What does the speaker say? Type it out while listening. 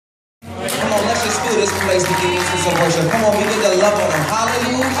fill this place to get into some worship. Come on, begin to love on him.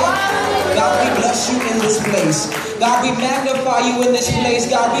 Hallelujah. God, we bless you in this place. God, we magnify you in this place.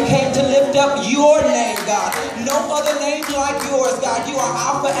 God, we came to lift up your name, God. No other name like yours, God. You are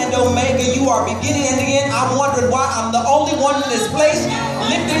Alpha and Omega. You are beginning and the end. I'm wondering why I'm the only one in this place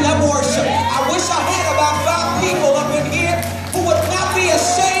lifting up worship. I wish I had about 5 people up in here who would not be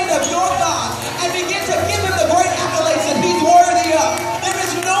ashamed of your God and begin to give him the great accolades that he's worthy of. There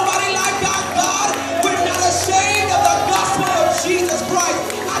is nobody like our God. We're not ashamed of the gospel of Jesus Christ.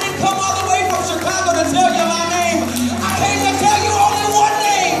 I didn't come all the way from Chicago to tell you my name. I came to tell you only one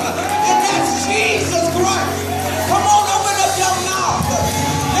name, and that's Jesus Christ. Come on, open up your mouth.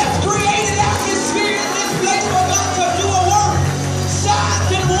 Let's create an atmosphere in this place for God to do a work. Signs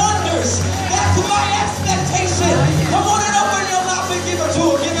and wonders. That's my expectation. Come on and open your mouth and give it to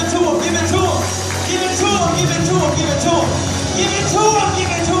him. Give it to him. Give it to him. Give it to him. Give it to him. Give it to him. Give it to him.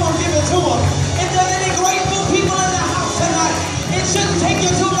 Give it to him. Give it to him. If there's any grateful people in the house tonight, it shouldn't take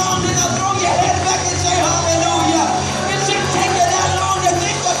you too long to throw your head back and say hallelujah. It shouldn't take you that long to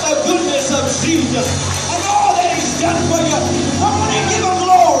think of the goodness of Jesus and all that he's done for you. Come on and give him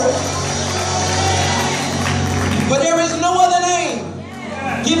glory. But there is no other name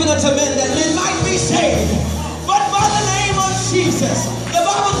given unto men that men might be saved but by the name of Jesus. The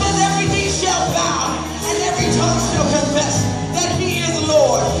Bible says every knee shall bow and every tongue shall confess that he is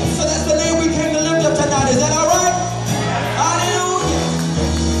Lord. So that's the name we came to lift up tonight. Is that all right? Hallelujah.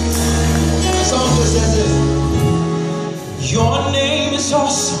 The song just says this. Your name is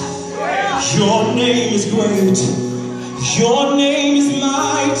awesome. Your name is great. Your name is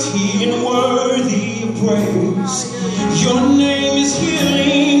mighty and worthy of praise. Your name is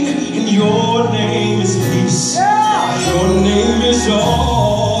healing and your name is peace. Your name is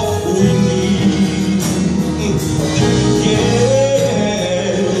all we need.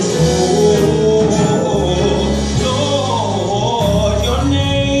 Yes, Lord, your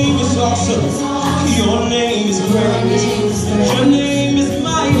name is awesome. Your name is great. Your name is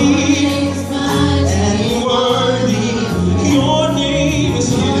mighty and worthy. Your name is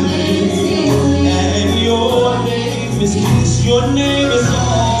healing and your name is peace. Your name is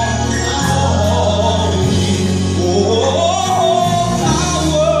all.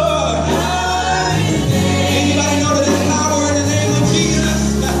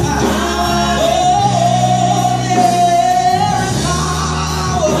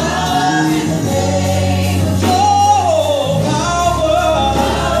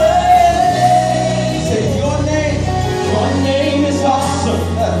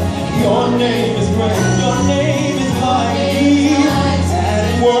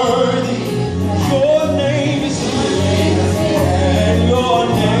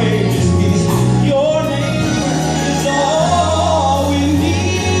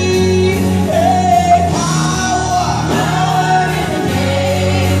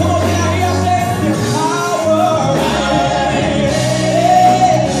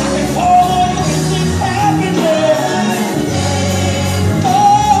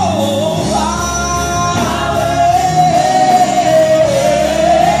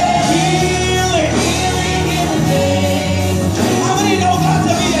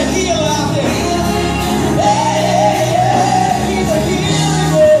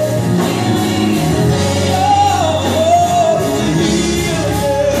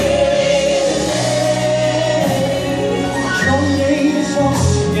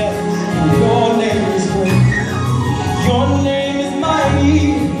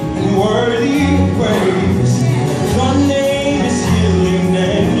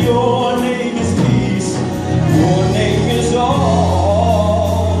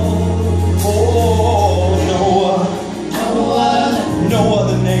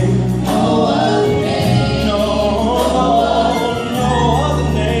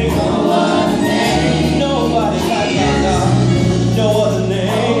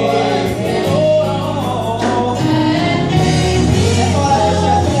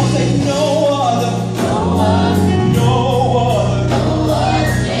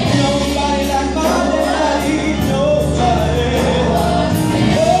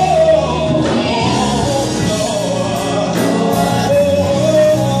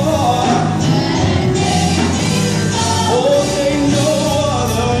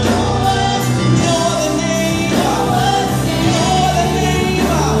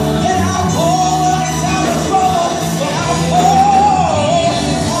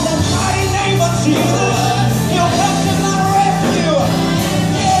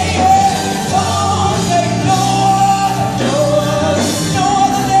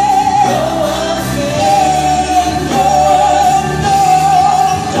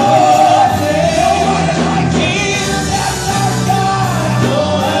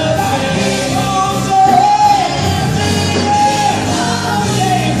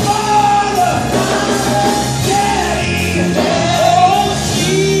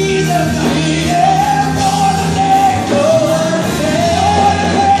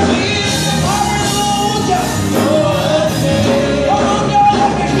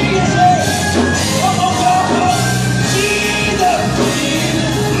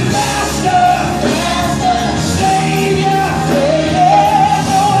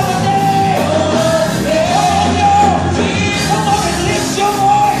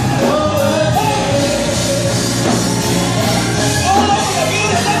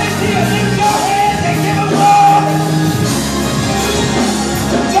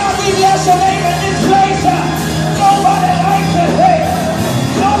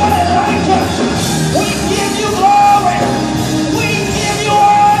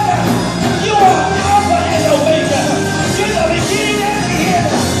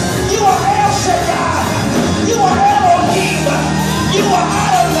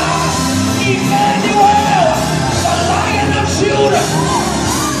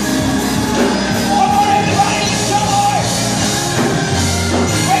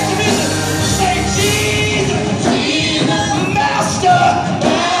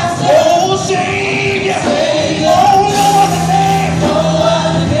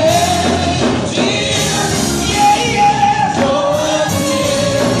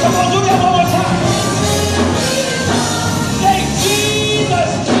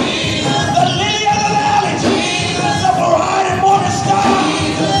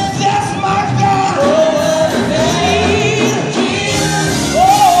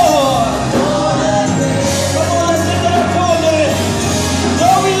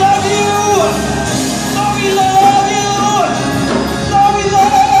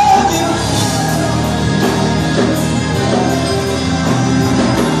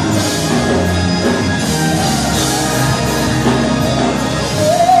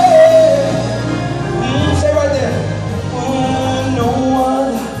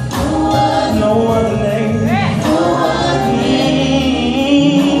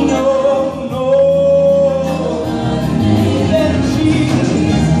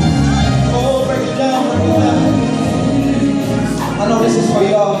 for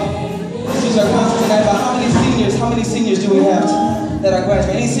y'all. These are concerts tonight. But how many seniors do we have that are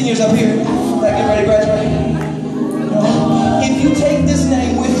graduating? Any seniors up here that get ready to graduate? No. If you take this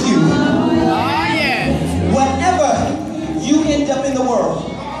name with you, whenever you end up in the world,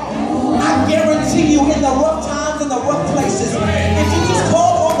 I guarantee you, in the rough times and the rough places, if you just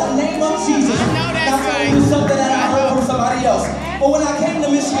call on the name of Jesus, now telling you something that I heard from somebody else. But when I came to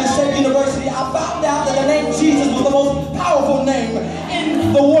Michigan State University, I found out that the name Jesus was the most powerful name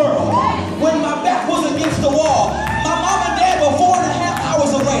in the world. When my back was against the wall, my mom and dad were 4.5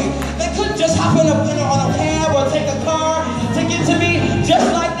 hours away. They couldn't just hop on a cab or take a car to get to me just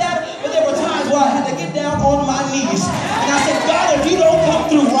like that. But there were times where I had to get down on my knees. And I said, God, if you don't come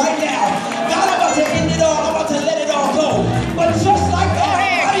through right now, God, I'm about to end it all. I'm about to let it all go. But just like that,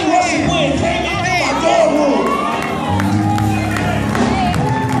 mighty rushing wind came into my dorm room.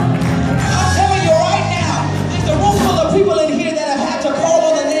 I'm telling you right now, there's a room full of people in here that have had to call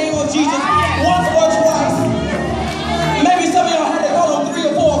on the name of Jesus once or twice. Maybe some of y'all had to call him 3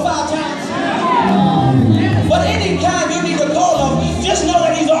 or 4 or 5 times. But anytime you need to call him, just know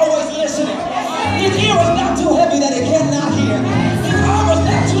that he's always listening. His ear is not too heavy that it cannot hear. His arm is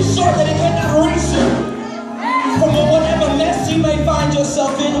not too short that it cannot reach you. From whatever mess you may find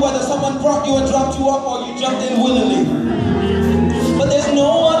yourself in, whether someone brought you and dropped you off or you jumped